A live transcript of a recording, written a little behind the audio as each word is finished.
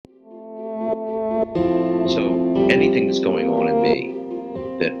So anything that's going on in me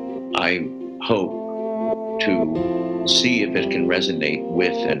that I hope to see if it can resonate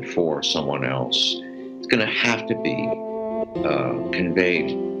with and for someone else, it's going to have to be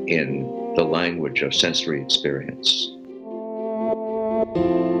conveyed in the language of sensory experience.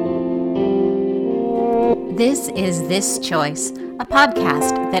 This is This Choice, a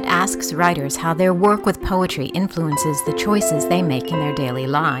podcast that asks writers how their work with poetry influences the choices they make in their daily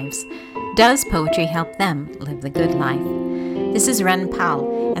lives. Does poetry help them live the good life? This is Ren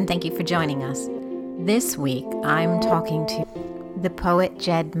Powell, and thank you for joining us. This week, I'm talking to the poet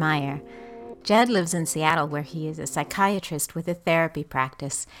Jed Meyer. Jed lives in Seattle, where he is a psychiatrist with a therapy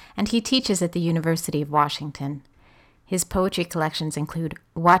practice, and he teaches at the University of Washington. His poetry collections include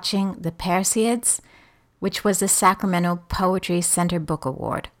Watching the Perseids, which was the Sacramento Poetry Center Book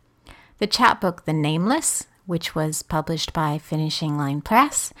Award, the chapbook The Nameless, which was published by Finishing Line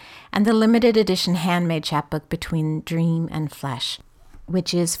Press, and the limited edition handmade chapbook Between Dream and Flesh,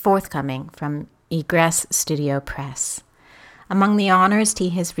 which is forthcoming from Egress Studio Press. Among the honors he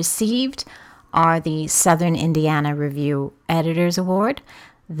has received are the Southern Indiana Review Editors Award,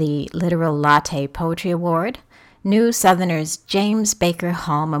 the Literal Latte Poetry Award, New Southerners James Baker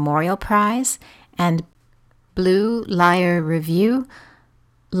Hall Memorial Prize, and Blue Lyre Review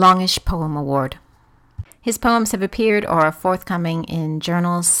Longish Poem Award. His poems have appeared or are forthcoming in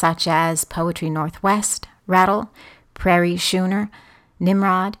journals such as Poetry Northwest, Rattle, Prairie Schooner,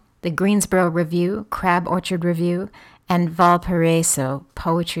 Nimrod, the Greensboro Review, Crab Orchard Review, and Valparaiso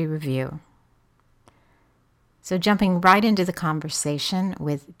Poetry Review. So jumping right into the conversation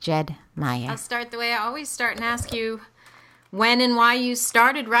with Jed Meyer. I'll start the way I always start and ask you when and why you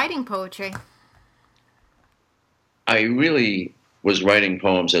started writing poetry. I really was writing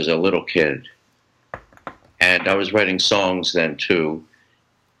poems as a little kid, and I was writing songs then too.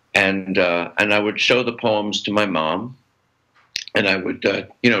 And I would show the poems to my mom, and I would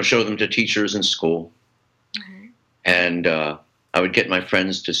show them to teachers in school. Mm-hmm. And I would get my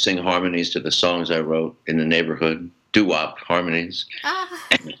friends to sing harmonies to the songs I wrote in the neighborhood, doo-wop harmonies.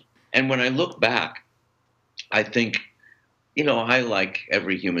 And when I look back, I think, I, like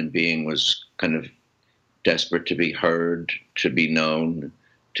every human being, was kind of desperate to be heard, to be known,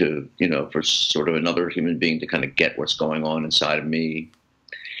 to, for sort of another human being to kind of get what's going on inside of me.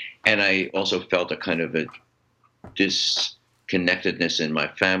 And I also felt a kind of a disconnectedness in my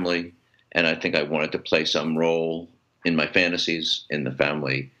family. And I think I wanted to play some role in my fantasies in the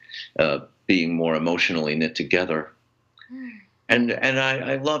family, being more emotionally knit together. And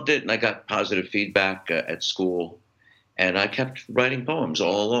I loved it, and I got positive feedback at school. And I kept writing poems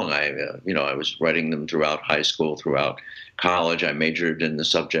all along. I was writing them throughout high school, throughout college. I majored in the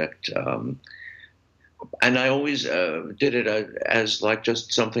subject. And I always did it as like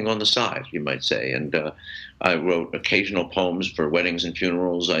just something on the side, you might say. And I wrote occasional poems for weddings and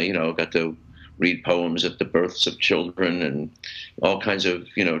funerals. I, got to read poems at the births of children and all kinds of,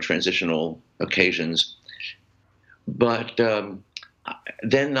 transitional occasions. But then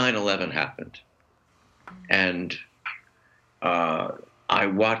 9/11 happened. And I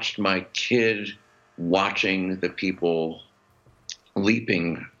watched my kid watching the people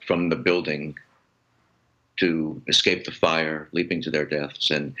leaping from the building to escape the fire, leaping to their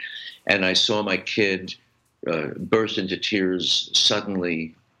deaths. And I saw my kid burst into tears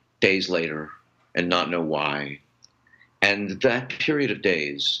suddenly days later and not know why. And that period of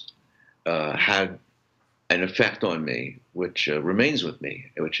days had an effect on me, which remains with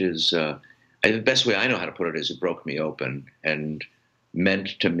me, which is the best way I know how to put it is it broke me open and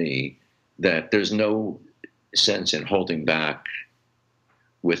meant to me that there's no sense in holding back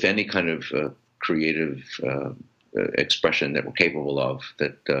with any kind of creative expression that we're capable of,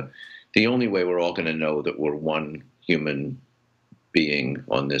 that the only way we're all going to know that we're one human being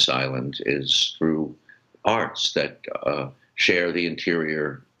on this island is through arts that share the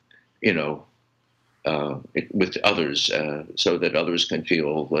interior, with others, so that others can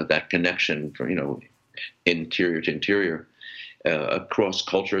feel that connection from, interior to interior, across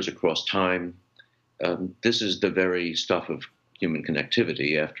cultures, across time. This is the very stuff of human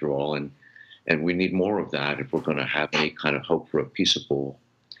connectivity, after all, and we need more of that if we're going to have any kind of hope for a peaceable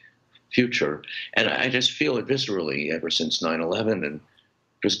future. And I just feel it viscerally ever since 9/11, and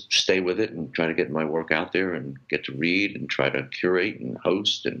just stay with it and try to get my work out there and get to read and try to curate and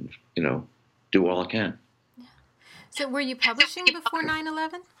host and, do all I can. Yeah. So were you publishing before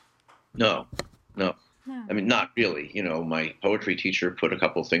 9/11? No. I mean, not really. My poetry teacher put a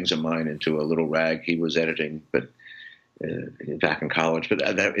couple things of mine into a little rag he was editing, but back in college. But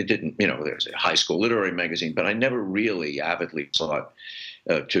it didn't, there's a high school literary magazine, but I never really avidly sought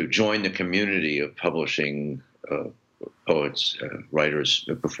to join the community of publishing poets, writers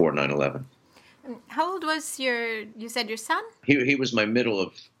before 9/11. How old was you said your son? He was my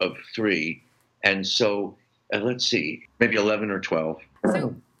middle of three, and so let's see, maybe 11 or 12.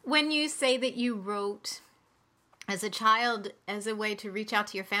 So when you say that you wrote as a child as a way to reach out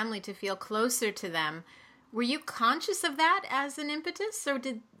to your family, to feel closer to them, were you conscious of that as an impetus, or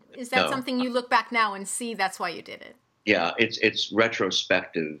is that something you look back now and see that's why you did it? Yeah, it's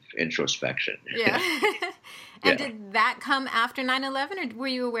retrospective introspection. Yeah. And Yeah. did that come after 9/11, or were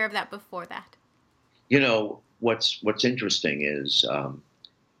you aware of that before that? What's interesting is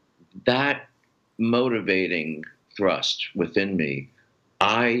that motivating thrust within me,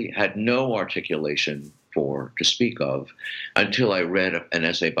 I had no articulation for to speak of until I read an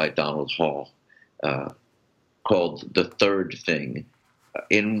essay by Donald Hall called "The Third Thing,"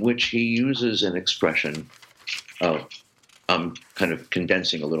 in which he uses an expression of, I'm kind of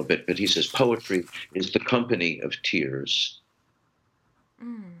condensing a little bit, but he says poetry is the company of tears,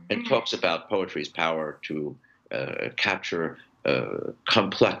 and talks about poetry's power to capture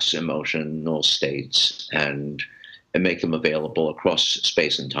complex emotional states and make them available across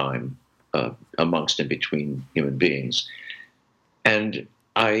space and time, amongst and between human beings. And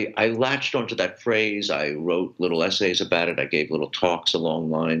I latched onto that phrase. I wrote little essays about it. I gave little talks along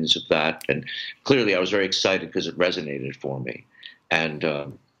lines of that. And clearly I was very excited because it resonated for me. And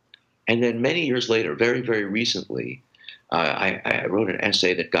then many years later, very, very recently, I wrote an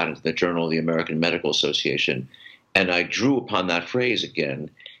essay that got into the Journal of the American Medical Association, and I drew upon that phrase again.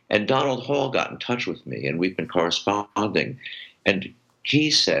 And Donald Hall got in touch with me, and we've been corresponding. And he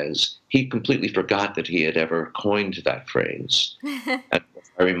says he completely forgot that he had ever coined that phrase. And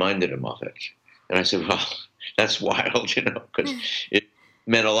I reminded him of it. And I said, well, that's wild, because it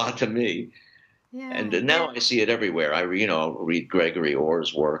meant a lot to me. Yeah. And now I see it everywhere. I read Gregory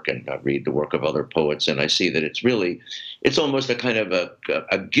Orr's work, and I read the work of other poets, and I see that it's almost a kind of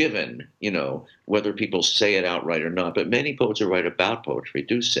a given, whether people say it outright or not. But many poets who write about poetry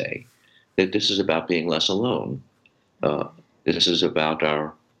do say that this is about being less alone. This is about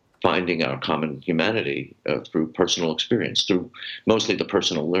finding our common humanity through personal experience, through mostly the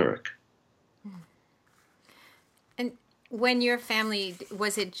personal lyric. And when your family,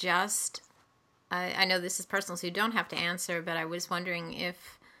 was it just, I know this is personal, so you don't have to answer, but I was wondering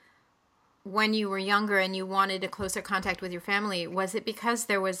if when you were younger and you wanted a closer contact with your family, was it because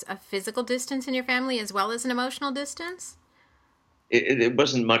there was a physical distance in your family as well as an emotional distance? It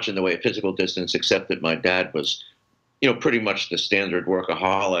wasn't much in the way of physical distance, except that my dad was pretty much the standard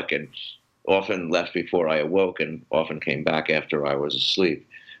workaholic, and often left before I awoke and often came back after I was asleep.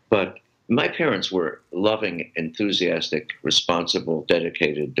 But my parents were loving, enthusiastic, responsible,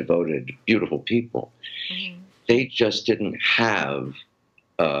 dedicated, devoted, beautiful people. Mm-hmm. They just didn't have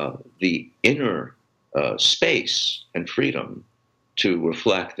the inner space and freedom to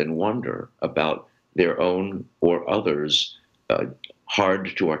reflect and wonder about their own or others'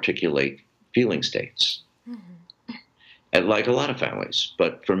 hard to articulate feeling states. Mm-hmm. And like a lot of families.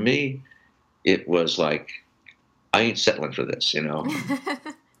 But for me, it was like, I ain't settling for this,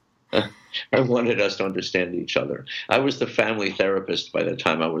 I wanted us to understand each other. I was the family therapist by the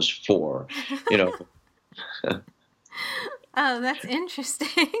time I was 4, Oh, that's interesting.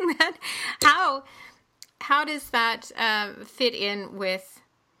 How does that fit in with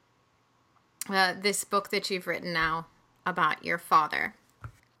this book that you've written now about your father?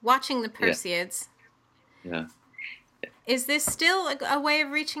 Watching the Perseids. Yeah. Is this still a way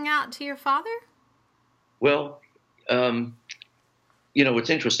of reaching out to your father? Well, it's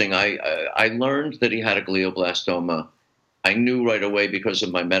interesting. I learned that he had a glioblastoma. I knew right away because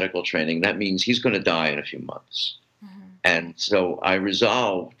of my medical training, that means he's going to die in a few months. Mm-hmm. And so I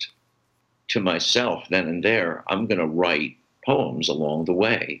resolved to myself then and there, I'm going to write poems along the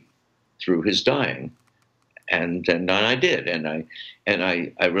way through his dying. And I did, and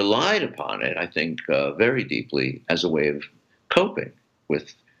I relied upon it, I think, very deeply as a way of coping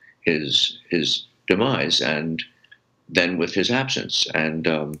with his demise, and then with his absence, and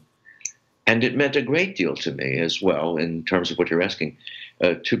it meant a great deal to me as well, in terms of what you're asking,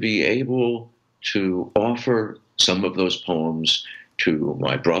 to be able to offer some of those poems to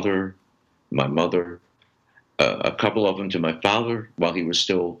my brother, my mother, a couple of them to my father while he was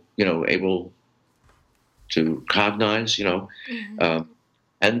still, able to cognize, mm-hmm.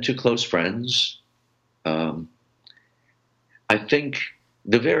 And to close friends. I think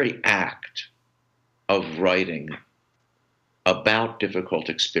the very act of writing about difficult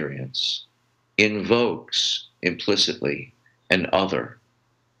experience invokes implicitly an other.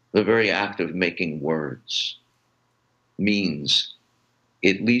 The very act of making words means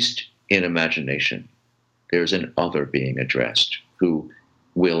at least in imagination, there's an other being addressed who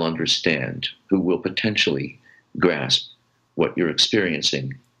will understand, who will potentially grasp what you're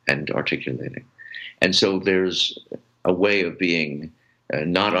experiencing and articulating. And so there's a way of being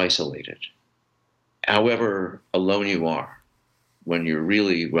not isolated, however alone you are when you're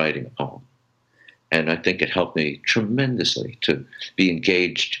really writing a poem. And I think it helped me tremendously to be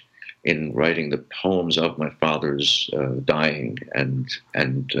engaged in writing the poems of my father's dying and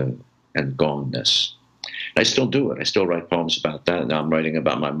goneness. And I still do it. I still write poems about that. Now I'm writing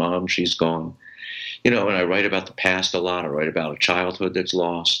about my mom. She's gone. And I write about the past a lot. I write about a childhood that's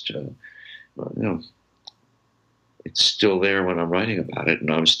lost. It's still there when I'm writing about it,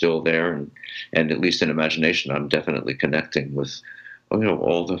 and I'm still there, and at least in imagination, I'm definitely connecting with,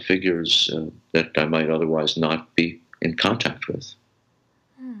 all the figures that I might otherwise not be in contact with.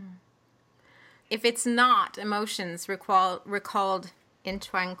 If it's not emotions recalled in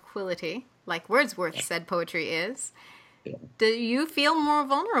tranquility, like Wordsworth said poetry is, do you feel more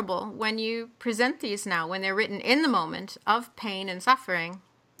vulnerable when you present these now, when they're written in the moment of pain and suffering,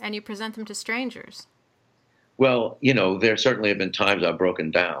 and you present them to strangers? Well, there certainly have been times I've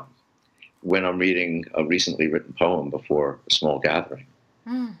broken down when I'm reading a recently written poem before a small gathering.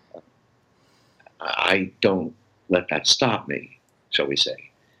 I don't let that stop me, shall we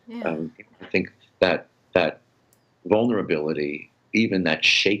say. Yeah. I think that vulnerability, even that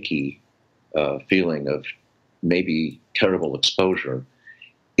shaky feeling of maybe terrible exposure,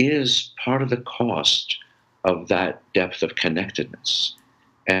 is part of the cost of that depth of connectedness.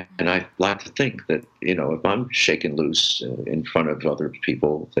 And I like to think that, if I'm shaken loose in front of other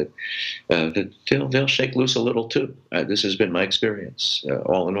people, that they'll shake loose a little too. This has been my experience,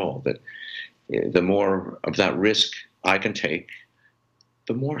 all in all, that the more of that risk I can take,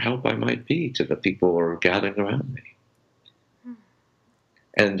 the more help I might be to the people who are gathering around me.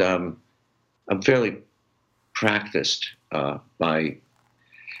 And I'm fairly practiced by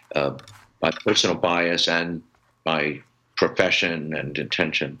personal bias and by profession and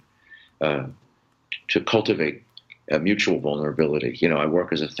intention to cultivate a mutual vulnerability. I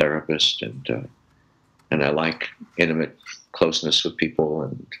work as a therapist, and I like intimate closeness with people,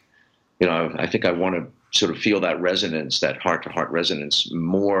 and I think I want to sort of feel that resonance, that heart-to-heart resonance,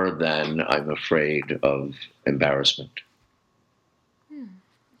 more than I'm afraid of embarrassment.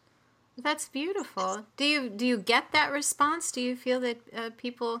 That's beautiful. Do you get that response? Do you feel that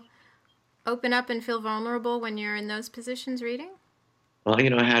people open up and feel vulnerable when you're in those positions reading? Well,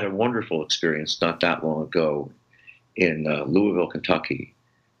 I had a wonderful experience not that long ago in Louisville, Kentucky.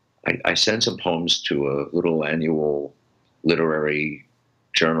 I sent some poems to a little annual literary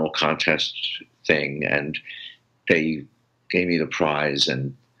journal contest thing, and they gave me the prize.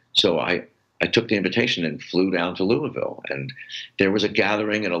 And so I took the invitation and flew down to Louisville. And there was a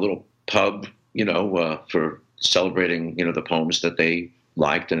gathering in a little pub, for celebrating, the poems that they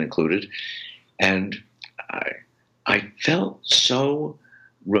liked and included. And I felt so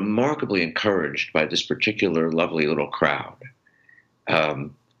remarkably encouraged by this particular lovely little crowd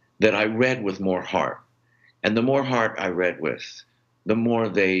that I read with more heart. And the more heart I read with, the more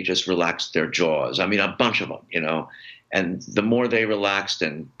they just relaxed their jaws. I mean, a bunch of them, and the more they relaxed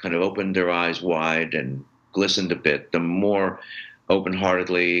and kind of opened their eyes wide and glistened a bit, the more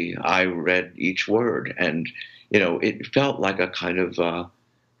open-heartedly I read each word. And, it felt like a kind of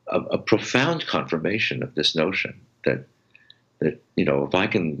a profound confirmation of this notion that if I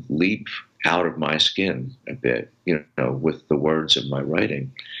can leap out of my skin a bit, with the words of my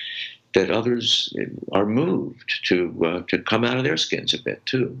writing, that others are moved to come out of their skins a bit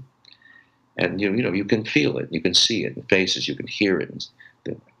too. And you can feel it, you can see it in faces, you can hear it in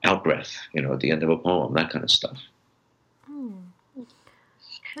the out breath, at the end of a poem, that kind of stuff.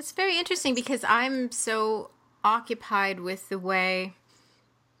 That's very interesting, because I'm so occupied with the way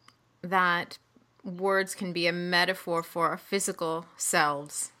that words can be a metaphor for our physical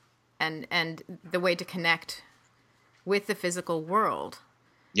selves and the way to connect with the physical world.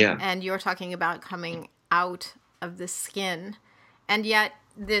 Yeah. And you're talking about coming out of the skin. And yet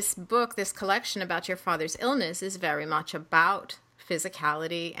this book, this collection about your father's illness, is very much about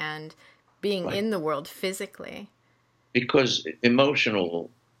physicality and being in the world physically. Because emotional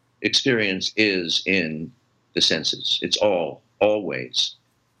experience is in the senses. It's always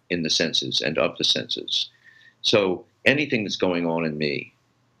in the senses and of the senses. So anything that's going on in me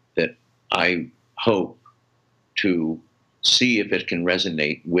that I hope to see if it can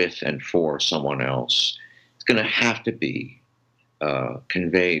resonate with and for someone else, it's going to have to be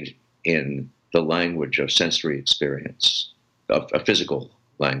conveyed in the language of sensory experience, of a physical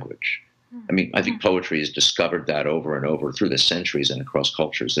language. I mean, I think poetry has discovered that over and over through the centuries and across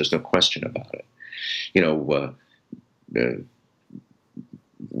cultures. There's no question about it. You know,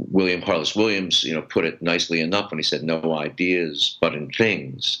 William Carlos Williams, put it nicely enough when he said, "No ideas, but in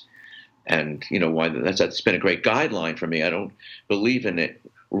things." And why that's been a great guideline for me. I don't believe in it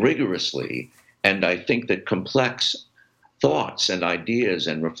rigorously, and I think that complex thoughts and ideas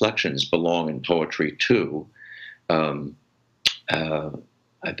and reflections belong in poetry too.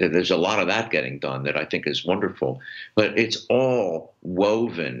 There's a lot of that getting done that I think is wonderful, but it's all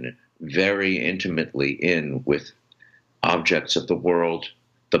woven very intimately in with objects of the world,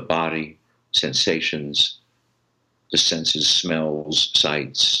 the body, sensations, the senses, smells,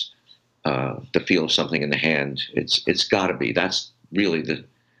 sights, the feel of something in the hand. It's got to be. That's really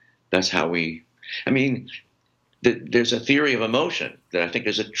that's how we. I mean, there's a theory of emotion that I think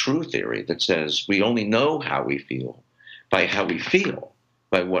is a true theory that says we only know how we feel by how we feel,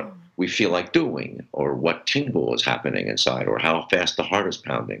 by what we feel like doing, or what tingle is happening inside, or how fast the heart is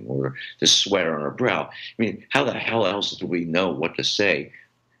pounding, or the sweat on our brow. I mean, how the hell else do we know what to say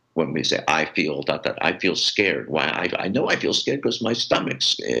when we say, I feel I feel scared? Why? I know I feel scared because my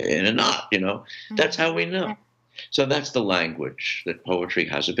stomach's in a knot, That's how we know. So that's the language that poetry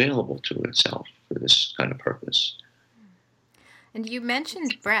has available to itself for this kind of purpose. And you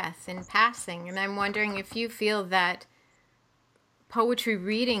mentioned breath in passing, and I'm wondering if you feel that poetry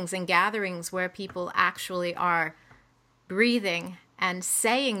readings and gatherings where people actually are breathing and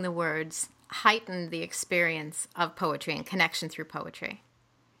saying the words heighten the experience of poetry and connection through poetry.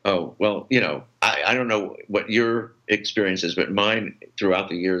 Oh, well, I don't know what your experience is, but mine throughout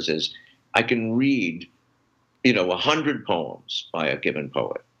the years is I can read, 100 poems by a given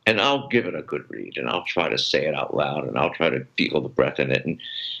poet, and I'll give it a good read, and I'll try to say it out loud, and I'll try to feel the breath in it, and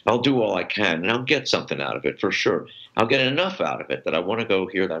I'll do all I can, and I'll get something out of it for sure. I'll get enough out of it that I want to go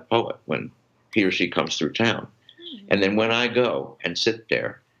hear that poet when he or she comes through town. And then when I go and sit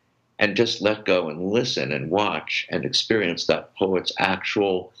there and just let go and listen and watch and experience that poet's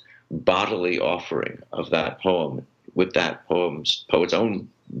actual bodily offering of that poem with that poet's own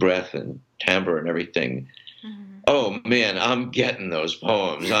breath and timbre and everything. Oh man, I'm getting those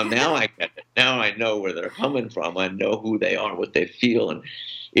poems. Now I get it. Now I know where they're coming from. I know who they are, what they feel, and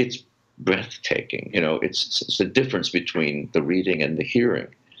it's breathtaking. It's the difference between the reading and the hearing.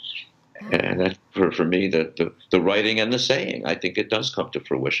 And that, for me, the writing and the saying, I think it does come to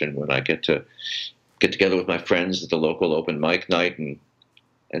fruition when I get together with my friends at the local open mic night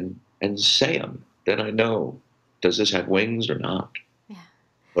and say them. Then I know, does this have wings or not? Yeah.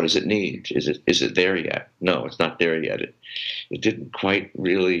 What does it need? Is it there yet? No, it's not there yet. It didn't quite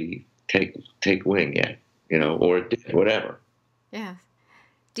really take wing yet, or it did, whatever. Yeah.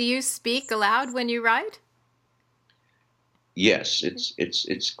 Do you speak aloud when you write? Yes,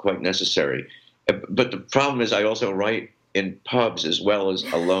 it's quite necessary. But the problem is I also write in pubs as well as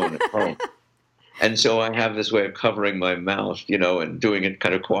alone at home. And so I have this way of covering my mouth, and doing it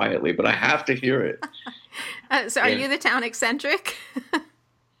kind of quietly, but I have to hear it. So are you the town eccentric?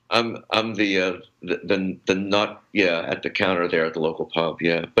 I'm the nut, at the counter there at the local pub,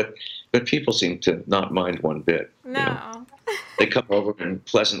 yeah. But people seem to not mind one bit. No. They come over and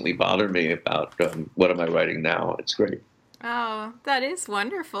pleasantly bother me about what am I writing now. It's great. Oh, that is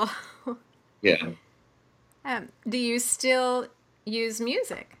wonderful. Yeah. Do you still use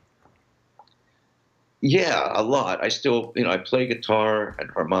music? Yeah, a lot. I still, I play guitar and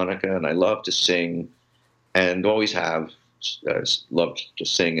harmonica, and I love to sing, and always have loved to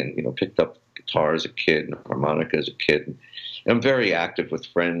sing, and picked up guitar as a kid and harmonica as a kid. And I'm very active with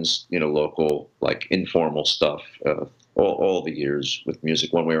friends, local, like informal stuff, all the years with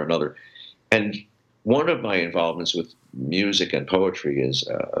music, one way or another. And one of my involvements with music and poetry is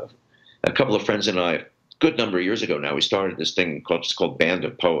a couple of friends and I, a good number of years ago now, we started this thing called Band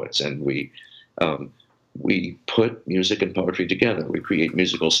of Poets, and we put music and poetry together. We create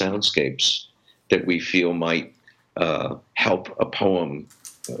musical soundscapes that we feel might help a poem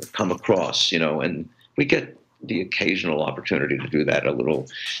come across, and we get the occasional opportunity to do that at a little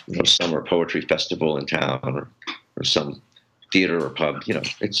summer poetry festival in town or some theater or pub.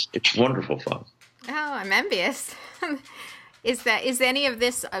 It's wonderful fun. Oh, I'm envious. Is any of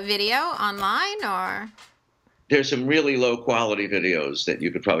this a video online or? There's some really low quality videos that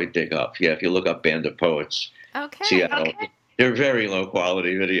you could probably dig up. Yeah, if you look up Band of Poets. Okay. Seattle. Okay. They're very low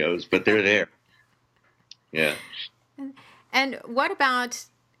quality videos, but they're there. Yeah. And what about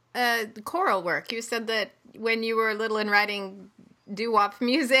choral work? You said that when you were little and writing doo-wop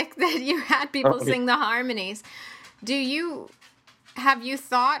music that you had people sing the harmonies. Have you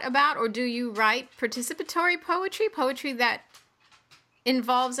thought about, or do you write participatory poetry that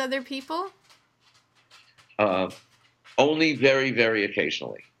involves other people? Uh, Only very, very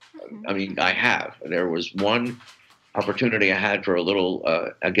occasionally. Mm-hmm. I mean, I have. There was one opportunity I had for a little,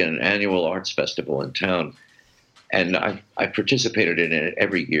 again, an annual arts festival in town, and I participated in it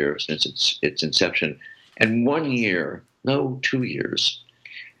every year since its inception. And one year, no, 2 years,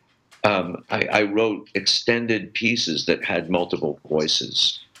 I wrote extended pieces that had multiple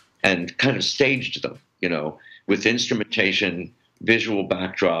voices and kind of staged them, with instrumentation, visual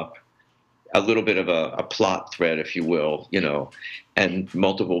backdrop, a little bit of a plot thread, if you will, and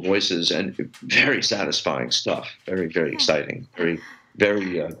multiple voices, and very satisfying stuff. Very, very exciting. Very,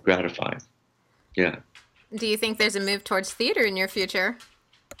 very gratifying. Yeah. Do you think there's a move towards theater in your future?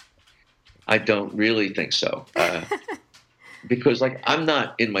 I don't really think so. Because like I'm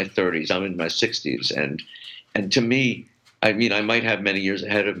not in my 30s, I'm in my 60s, and to me, I mean, I might have many years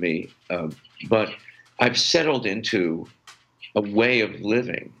ahead of me, but I've settled into a way of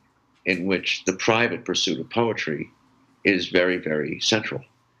living in which the private pursuit of poetry is very, very central.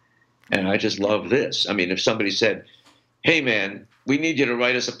 And I just love this. I mean, if somebody said, "Hey, man, we need you to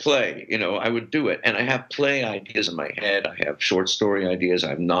write us a play," I would do it. And I have play ideas in my head. I have short story ideas. I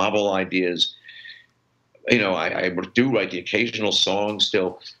have novel ideas. I do write the occasional song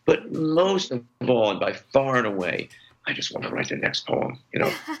still, but most of all, and by far and away, I just want to write the next poem.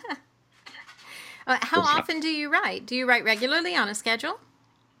 How often do you write? Do you write regularly on a schedule?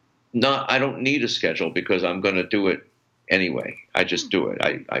 No, I don't need a schedule because I'm going to do it anyway. I just do it.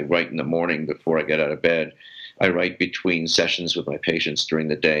 I write in the morning before I get out of bed. I write between sessions with my patients during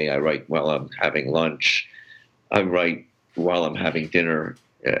the day. I write while I'm having lunch. I write while I'm having dinner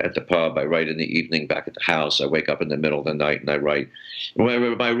at the pub. I write in the evening back at the house. I wake up in the middle of the night and I write.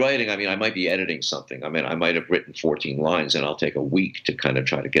 By writing, I mean, I might be editing something. I mean, I might have written 14 lines and I'll take a week to kind of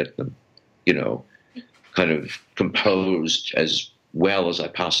try to get them, kind of composed as well as I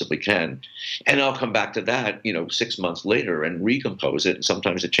possibly can. And I'll come back to that, 6 months later and recompose it. And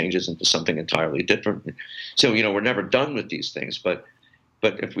sometimes it changes into something entirely different. So, we're never done with these things. But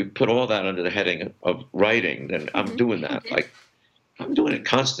if we put all that under the heading of writing, then I'm doing that. Like, I'm doing it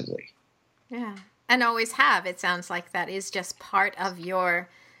constantly. Yeah. And always have. It sounds like that is just part of your,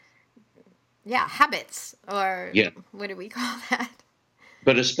 habits, or what do we call that?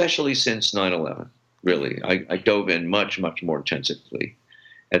 But especially since 9/11, really, I dove in much, much more intensively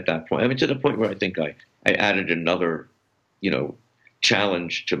at that point. I mean, to the point where I think I added another,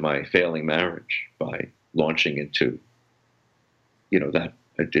 challenge to my failing marriage by launching into, that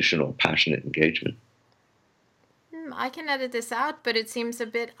additional passionate engagement. I can edit this out, but it seems a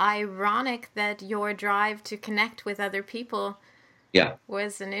bit ironic that your drive to connect with other people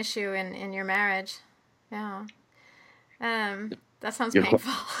was an issue in your marriage. Yeah. That sounds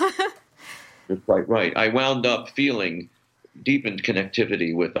painful. You're quite right. I wound up feeling deepened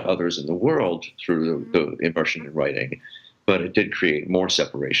connectivity with others in the world through the immersion in writing, but it did create more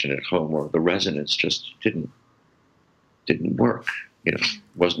separation at home, or the resonance just didn't work.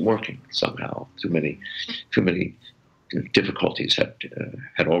 Wasn't working somehow. Too many difficulties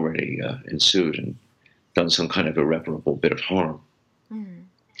had already ensued and done some kind of irreparable bit of harm. Mm.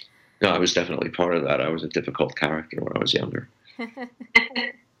 No, I was definitely part of that. I was a difficult character when I was younger.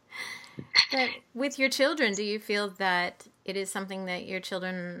 But with your children, do you feel that it is something that your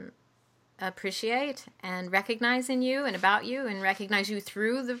children appreciate and recognize in you and about you and recognize you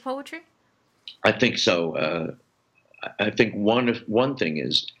through the poetry? I think so. I think one thing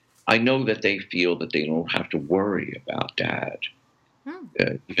is I know that they feel that they don't have to worry about Dad,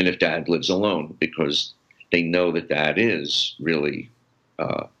 even if Dad lives alone, because they know that Dad is really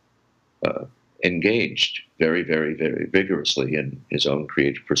engaged very, very, very vigorously in his own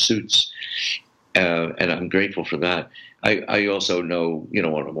creative pursuits. And I'm grateful for that. I also know,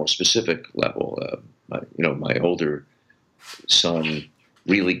 on a more specific level, my older son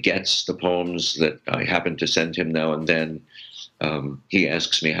really gets the poems that I happen to send him now and then. He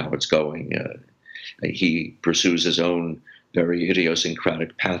asks me how it's going. He pursues his own very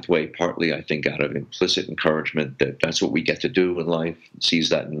idiosyncratic pathway, partly, I think, out of implicit encouragement that that's what we get to do in life, sees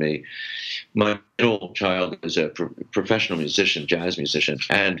that in me. My middle child is a professional musician, jazz musician,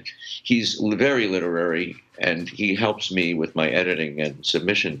 and he's very literary, and he helps me with my editing and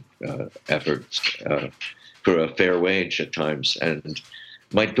submission efforts for a fair wage at times. And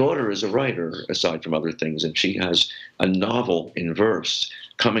my daughter is a writer, aside from other things, and she has a novel in verse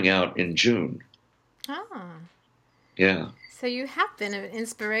coming out in June. Ah. Yeah. So you have been an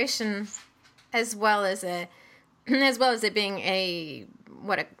inspiration, as well as it being a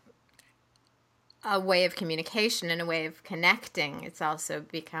way of communication and a way of connecting. It's also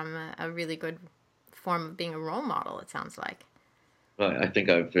become a really good form of being a role model, it sounds like. I think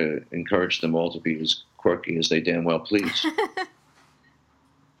I've encouraged them all to be as quirky as they damn well please.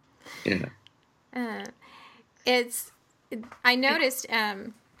 Yeah. It's. I noticed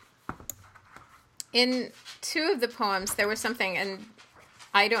in two of the poems there was something, and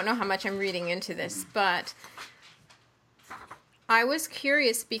I don't know how much I'm reading into this, but I was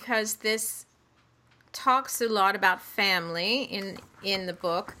curious because this talks a lot about family in the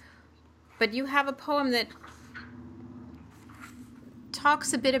book, but you have a poem that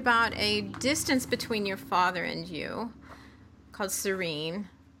talks a bit about a distance between your father and you, called Serene,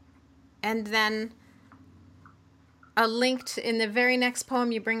 and then a link to, in the very next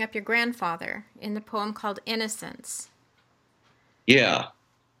poem, you bring up your grandfather in the poem called Innocence. Yeah,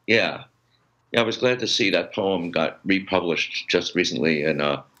 yeah. I was glad to see that poem got republished just recently in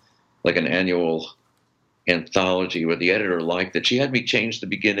like an annual anthology where the editor liked it. She had me change the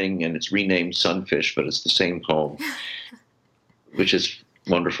beginning, and it's renamed Sunfish, but it's the same poem, which is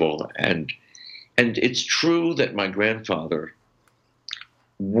wonderful. And it's true that my grandfather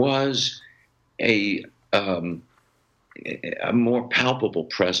was a more palpable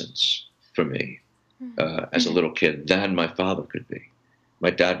presence for me as a little kid than my father could be.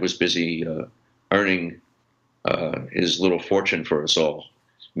 My dad was busy earning his little fortune for us all,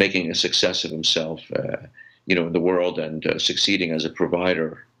 making a success of himself, in the world, and succeeding as a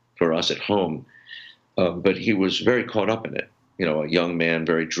provider for us at home. But he was very caught up in it. A young man,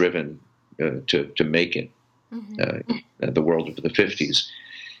 very driven to make it. The world of the 50s.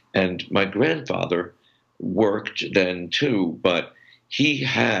 And my grandfather worked then too, but he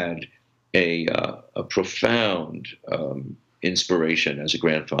had a profound inspiration as a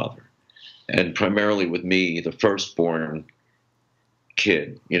grandfather, and primarily with me, the firstborn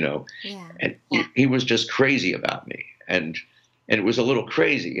kid. Yeah. And he was just crazy about me, and it was a little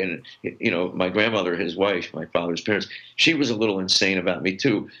crazy. And my grandmother, his wife, my father's parents, she was a little insane about me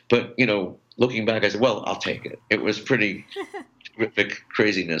too. But looking back, I said, well, I'll take it. It was pretty terrific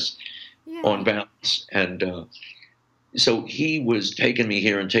craziness on balance. And so he was taking me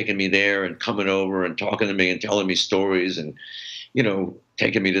here and taking me there and coming over and talking to me and telling me stories and,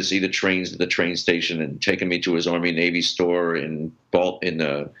 taking me to see the trains at the train station and taking me to his Army Navy store in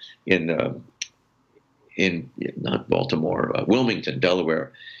not Baltimore, Wilmington,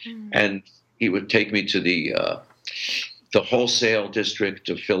 Delaware. And he would take me to the wholesale district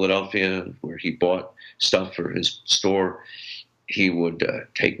of Philadelphia where he bought stuff for his store. He would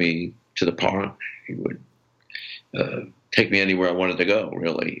take me to the park. He would take me anywhere I wanted to go,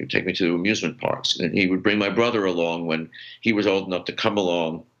 really. He would take me to amusement parks. And he would bring my brother along when he was old enough to come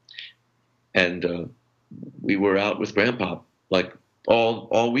along. And we were out with Grandpa like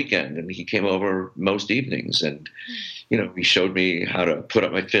all weekend. And he came over most evenings. And, he showed me how to put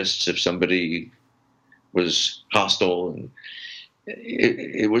up my fists if somebody was hostile. And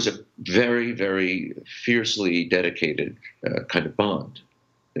it was a very, very fiercely dedicated kind of bond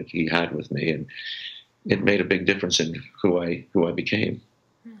that he had with me. And it made a big difference in who I became.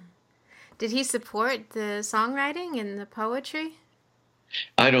 Did he support the songwriting and the poetry?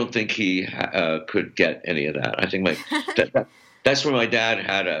 I don't think he could get any of that. I think that's where my dad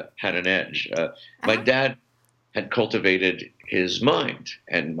had an edge. My dad had cultivated his mind,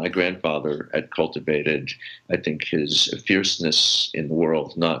 and my grandfather had cultivated, I think, his fierceness in the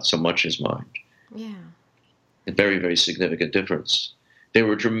world, not so much his mind. Yeah. A very, very significant difference. They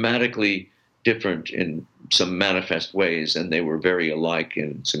were dramatically different in some manifest ways, and they were very alike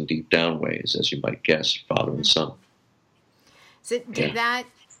in some deep down ways, as you might guess, father and son. So did that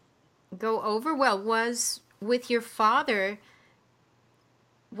go over well? Was with your father,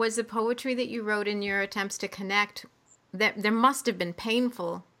 was the poetry that you wrote in your attempts to connect, that there must have been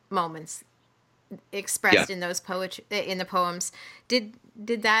painful moments expressed in those in the poems. Did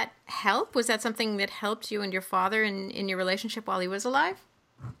that help? Was that something that helped you and your father in your relationship while he was alive?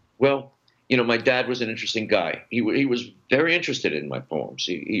 Well, my dad was an interesting guy. He was very interested in my poems.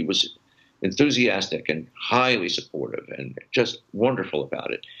 He was enthusiastic and highly supportive and just wonderful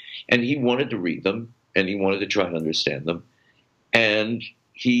about it. And he wanted to read them, and he wanted to try to understand them. And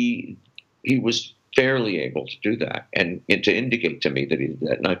he was fairly able to do that and to indicate to me that he did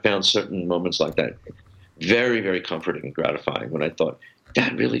that. And I found certain moments like that very, very comforting and gratifying when I thought,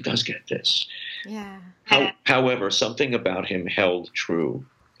 Dad really does get this. Yeah. However, something about him held true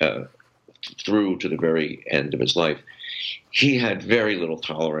through to the very end of his life. He had very little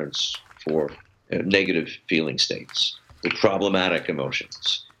tolerance for negative feeling states, the problematic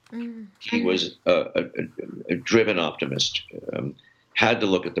emotions. Mm-hmm. He was a driven optimist, had to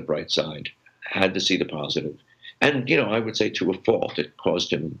look at the bright side, had to see the positive. And, I would say to a fault, it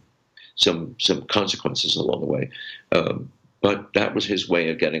caused him some consequences along the way. But that was his way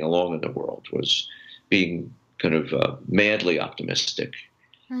of getting along in the world, was being kind of madly optimistic.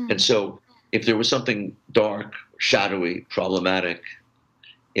 And so if there was something dark, shadowy, problematic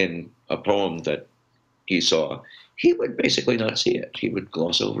in a poem that he saw, he would basically not see it. He would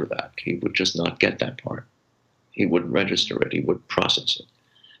gloss over that. He would just not get that part. He wouldn't register it. He wouldn't process it.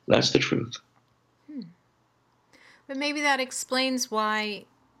 That's the truth. But maybe that explains why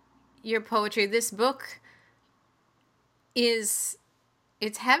your poetry, this book, it's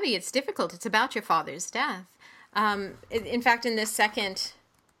heavy, it's difficult. It's about your father's death. In fact, in this second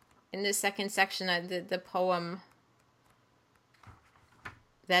section, the poem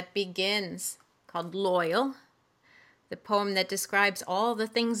that begins, called Loyal, the poem that describes all the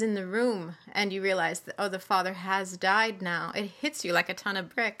things in the room, and you realize that, oh, the father has died now. It hits you like a ton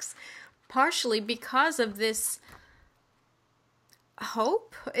of bricks, partially because of this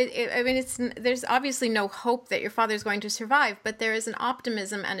hope. There's obviously no hope that your father's going to survive, but there is an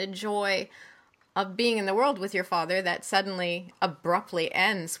optimism and a joy of being in the world with your father that suddenly abruptly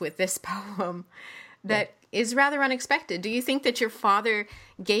ends with this poem that is rather unexpected. Do you think that your father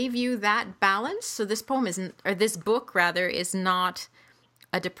gave you that balance? So this poem isn't, or this book rather, is not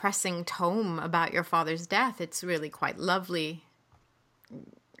a depressing tome about your father's death. It's really quite lovely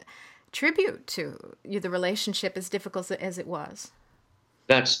tribute to the relationship, as difficult as it was.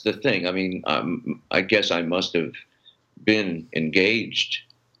 That's the thing. I mean, I guess I must have been engaged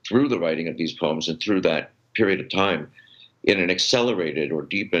through the writing of these poems and through that period of time in an accelerated or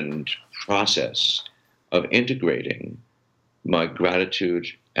deepened process of integrating my gratitude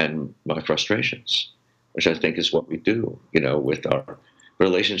and my frustrations, which I think is what we do, with our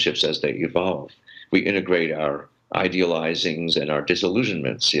relationships as they evolve. We integrate our idealizings and our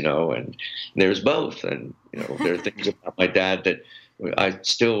disillusionments, and there's both. And, there are things about my dad that I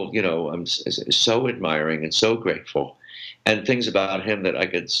still, I'm so admiring and so grateful, and things about him that I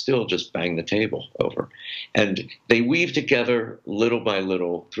could still just bang the table over. And they weave together little by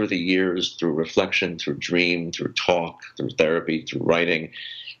little through the years, through reflection, through dream, through talk, through therapy, through writing.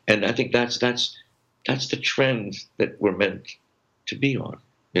 And I think that's the trend that we're meant to be on,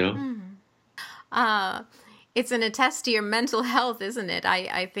 It's an attest to your mental health, isn't it?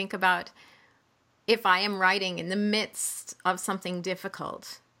 I think about if I am writing in the midst of something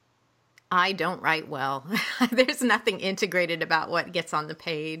difficult, I don't write well. There's nothing integrated about what gets on the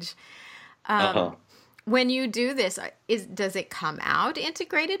page. When you do this, does it come out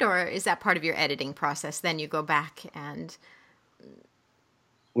integrated, or is that part of your editing process? Then you go back and...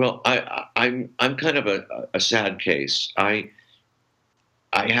 Well, I'm kind of a sad case. I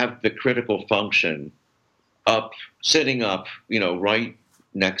have the critical function sitting up, right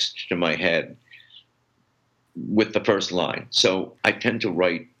next to my head with the first line. So I tend to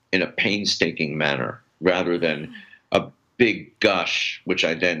write in a painstaking manner rather than a big gush, which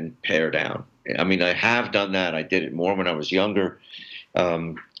I then pare down. I mean, I have done that. I did it more when I was younger.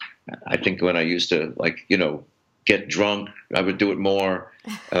 I think when I used to, get drunk, I would do it more.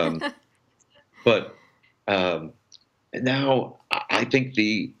 But now I think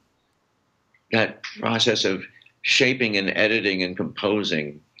that process of shaping and editing and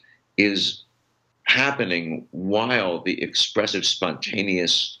composing is happening while the expressive,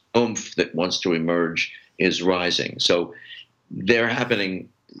 spontaneous oomph that wants to emerge is rising. So they're happening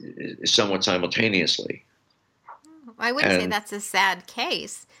somewhat simultaneously. I wouldn't say that's a sad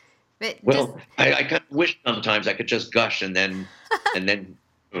case. But I kind of wish sometimes I could just gush and then,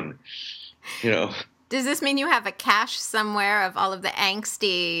 Does this mean you have a cache somewhere of all of the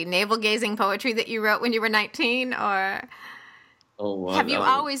angsty, navel-gazing poetry that you wrote when you were 19, or have you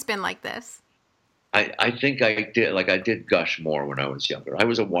always been like this? I think I did. I did gush more when I was younger. I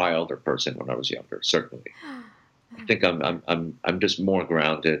was a wilder person when I was younger, certainly. I think I'm just more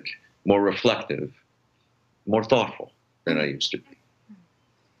grounded, more reflective, more thoughtful than I used to be,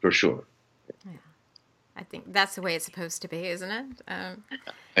 for sure. Yeah. I think that's the way it's supposed to be, isn't it?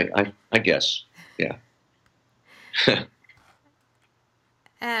 I guess, yeah.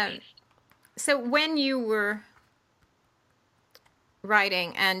 So when you were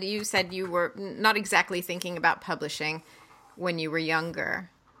writing, and you said you were not exactly thinking about publishing when you were younger,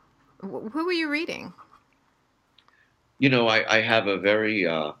 who were you reading? I have a very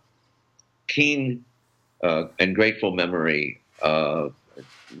keen and grateful memory of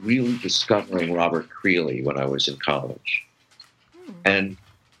really discovering Robert Creeley when I was in college. And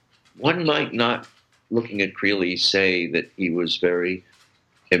one might not, looking at Creeley, say that he was very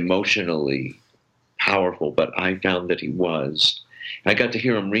emotionally powerful, but I found that he was. I got to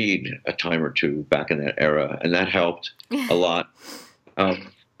hear him read a time or two back in that era, and that helped a lot.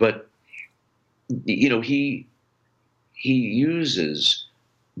 But he he uses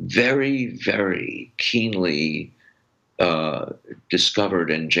very, very keenly discovered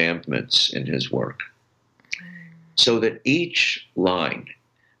enjambments in his work, so that each line,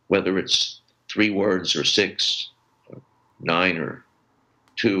 whether it's 3 words or 6, or 9 or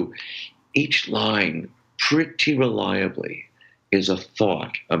 2, each line pretty reliably is a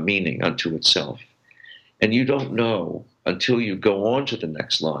thought, a meaning unto itself. And you don't know until you go on to the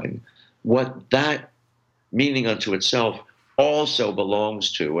next line what that meaning unto itself also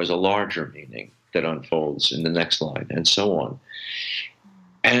belongs to as a larger meaning that unfolds in the next line, and so on.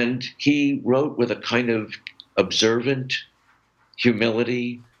 And he wrote with a kind of observant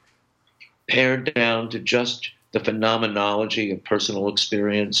humility, pared down to just the phenomenology of personal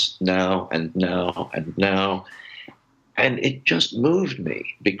experience now and now and now. And it just moved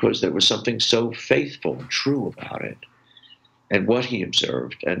me because there was something so faithful and true about it, and what he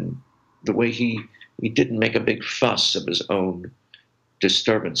observed, and the way he didn't make a big fuss of his own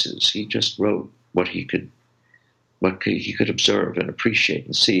disturbances. He just wrote what he could observe and appreciate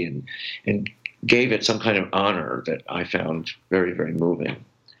and see, and gave it some kind of honor that I found very, very moving.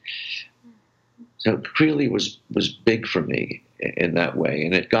 So Creeley was big for me in that way,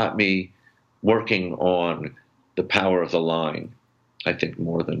 and it got me working on the power of the line, I think,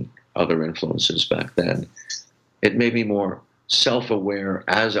 more than other influences back then. It made me more self-aware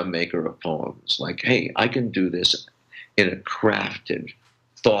as a maker of poems, like, hey, I can do this in a crafted,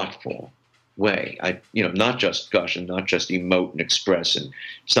 thoughtful way. Not just gush and not just emote and express, and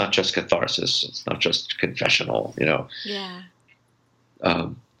it's not just catharsis, it's not just confessional, Yeah.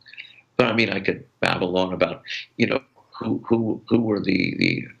 But I mean, I could babble on about, who were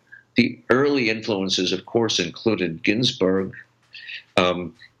the early influences. Of course, included Ginsberg,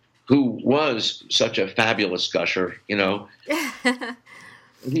 who was such a fabulous gusher. He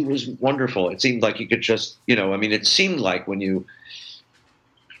was wonderful. It seemed like you could just, it seemed like when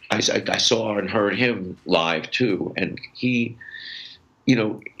I saw and heard him live too, and he,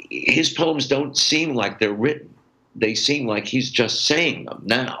 his poems don't seem like they're written. They seem like he's just saying them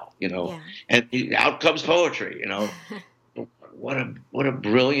now, Yeah. and out comes poetry, What a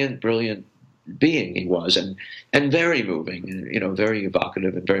brilliant being he was, and very moving, and very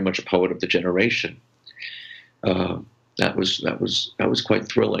evocative, and very much a poet of the generation. That was quite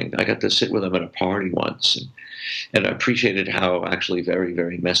thrilling. I got to sit with him at a party once, and I appreciated how actually very,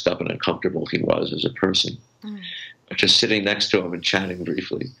 very messed up and uncomfortable he was as a person. Just sitting next to him and chatting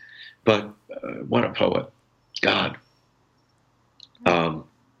briefly. But what a poet. God.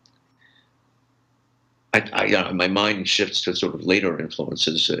 My mind shifts to sort of later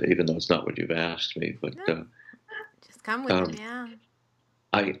influences, even though it's not what you've asked me. But just come with it, yeah.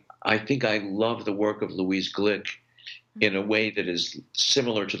 I think I love the work of Louise Glück in a way that is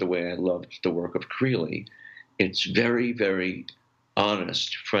similar to the way I loved the work of Creeley. It's very, very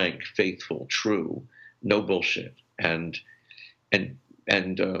honest, frank, faithful, true, no bullshit, and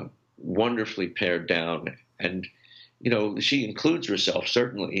wonderfully pared down. And she includes herself,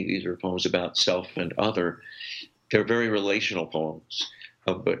 certainly. These are poems about self and other. They're very relational poems,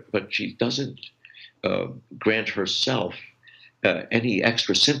 but she doesn't grant herself any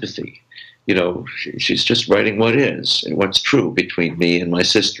extra sympathy. She's just writing what is and what's true between me and my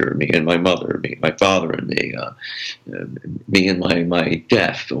sister, me and my mother, me and my father, and me and my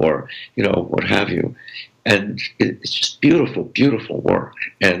death, or what have you. And it's just beautiful, beautiful work.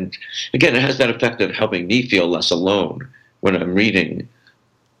 And again, it has that effect of helping me feel less alone when I'm reading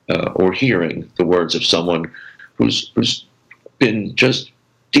or hearing the words of someone who's been just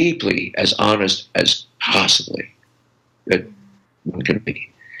deeply as honest as possibly that one can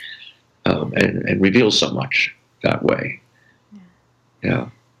be, and reveals so much that way. Yeah.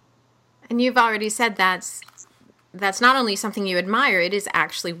 And you've already said that's not only something you admire, it is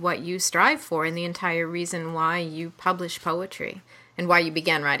actually what you strive for, and the entire reason why you publish poetry and why you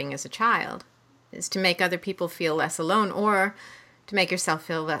began writing as a child is to make other people feel less alone, or to make yourself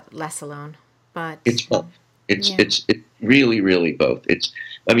feel less alone. But it's both. It's really, really both.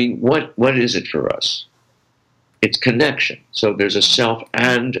 What is it for us? It's connection. So there's a self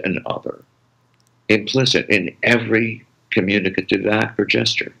and an other implicit in every communicative act or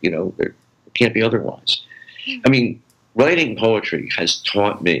gesture. There can't be otherwise. Writing poetry has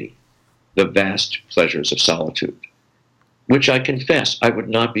taught me the vast pleasures of solitude, which I confess I would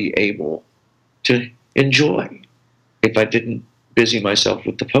not be able to enjoy if I didn't busy myself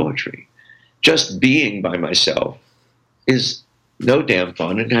with the poetry. Just being by myself is no damn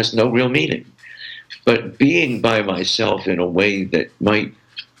fun and has no real meaning. But being by myself in a way that might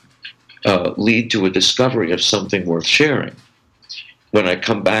lead to a discovery of something worth sharing when I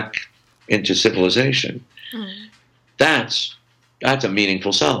come back into civilization, that's a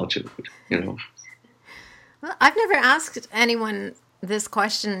meaningful solitude, Well, I've never asked anyone this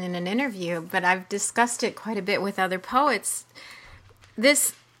question in an interview, but I've discussed it quite a bit with other poets.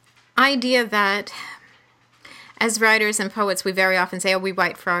 This idea that as writers and poets, we very often say, oh, we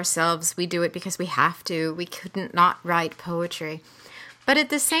write for ourselves. We do it because we have to. We couldn't not write poetry. But at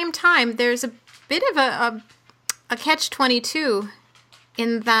the same time, there's a bit of a catch-22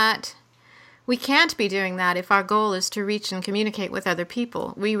 in that we can't be doing that if our goal is to reach and communicate with other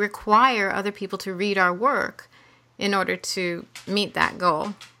people. We require other people to read our work in order to meet that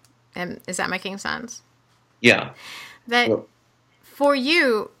goal. And is that making sense? Yeah. For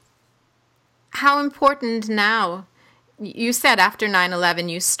you, how important now, you said after 9/11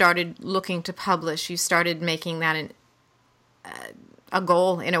 you started looking to publish, you started making that a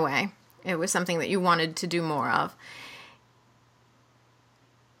goal in a way. It was something that you wanted to do more of.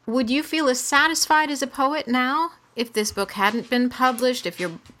 Would you feel as satisfied as a poet now if this book hadn't been published, if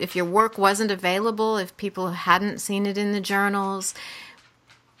your work wasn't available, if people hadn't seen it in the journals,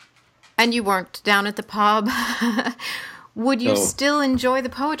 and you weren't down at the pub? Would you still enjoy the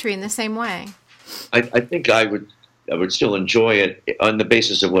poetry in the same way? I think I would still enjoy it on the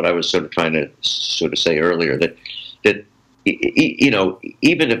basis of what I was sort of trying to sort of say earlier, that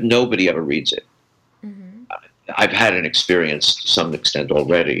even if nobody ever reads it, I've had an experience to some extent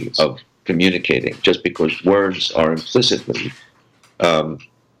already of communicating, just because words are implicitly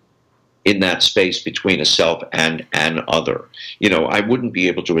in that space between a self and an other. I wouldn't be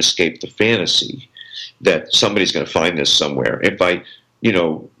able to escape the fantasy that somebody's going to find this somewhere. If I,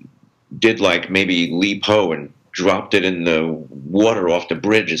 did like maybe Li Po and dropped it in the water off the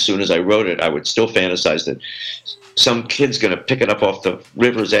bridge as soon as I wrote it, I would still fantasize that some kid's going to pick it up off the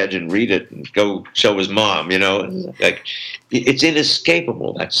river's edge and read it and go show his mom, Like, it's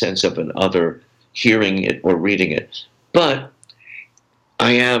inescapable, that sense of an other hearing it or reading it. But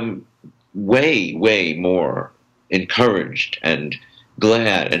I am way, way more encouraged and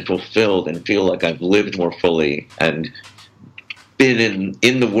glad and fulfilled and feel like I've lived more fully and been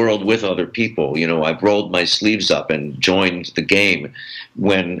in the world with other people. I've rolled my sleeves up and joined the game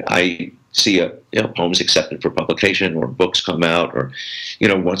when I see poems accepted for publication or books come out, or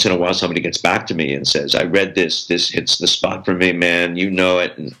once in a while somebody gets back to me and says, I read this hits the spot for me, man,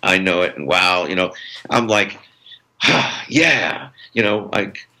 and I know it, and wow, I'm like, yeah,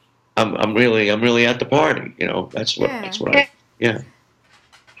 I'm really at the party, that's what yeah.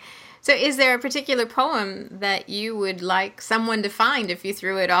 So is there a particular poem that you would like someone to find if you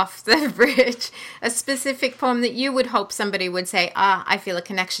threw it off the bridge? A specific poem that you would hope somebody would say, I feel a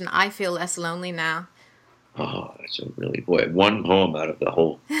connection, I feel less lonely now? Oh, that's a really, one poem out of the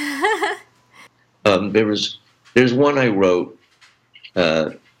whole. There's one I wrote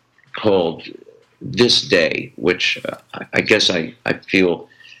called This Day, which I guess I feel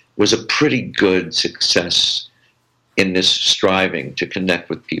was a pretty good success in this striving to connect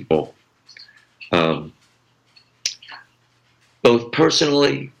with people, both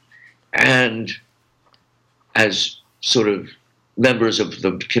personally and as sort of members of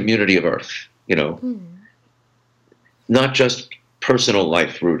the community of Earth, not just personal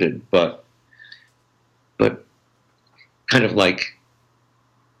life rooted, but kind of like,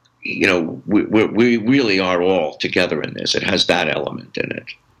 we really are all together in this. It has that element in it.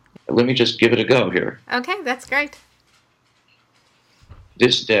 Let me just give it a go here. Okay, that's great.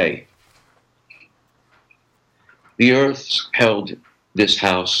 This day, the earth held this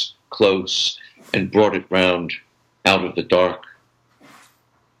house close and brought it round out of the dark.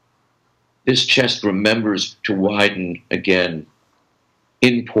 This chest remembers to widen again.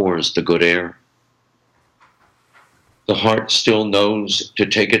 In pours the good air. The heart still knows to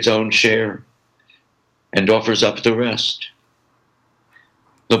take its own share and offers up the rest.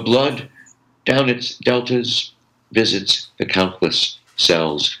 The blood down its deltas visits the countless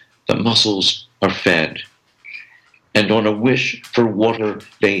cells. The muscles are fed, and on a wish for water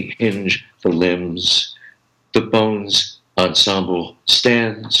they hinge the limbs. The bones ensemble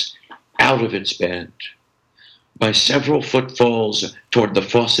stands out of its bed. By several footfalls toward the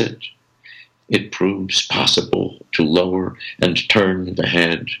faucet, it proves possible to lower and turn the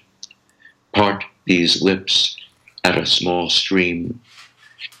head, part these lips at a small stream,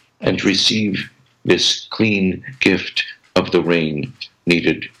 and receive this clean gift of the rain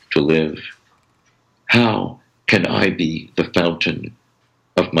needed to live. How can I be the fountain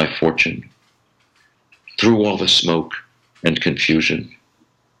of my fortune through all the smoke and confusion?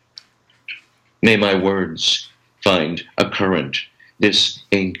 May my words find a current, this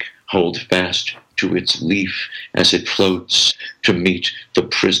ink hold fast to its leaf as it floats to meet the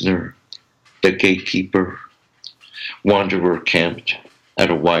prisoner, the gatekeeper, Wanderer camped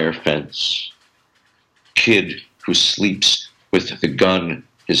at a wire fence. Kid who sleeps with the gun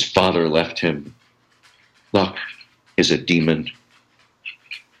his father left him. Luck is a demon.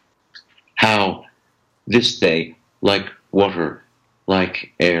 How, this day, like water,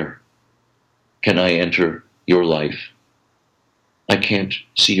 like air, can I enter your life? I can't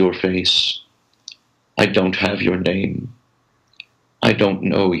see your face. I don't have your name. I don't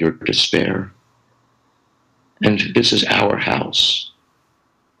know your despair. And this is our house.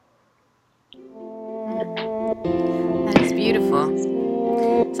 That is beautiful.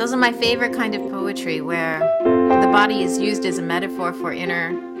 So those are my favorite kind of poetry, where the body is used as a metaphor for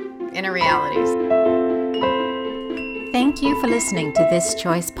inner realities. Thank you for listening to This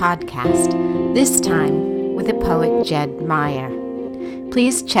Choice podcast, this time with the poet Jed Meyer.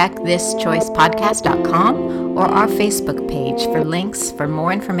 Please check thischoicepodcast.com or our Facebook page for links for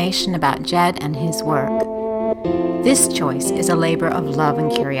more information about Jed and his work. This Choice is a labor of love and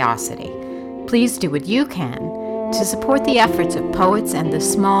curiosity. Please do what you can to support the efforts of poets and the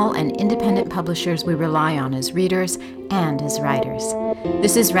small and independent publishers we rely on as readers and as writers.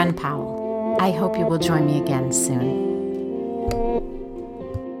 This is Ren Powell. I hope you will join me again soon.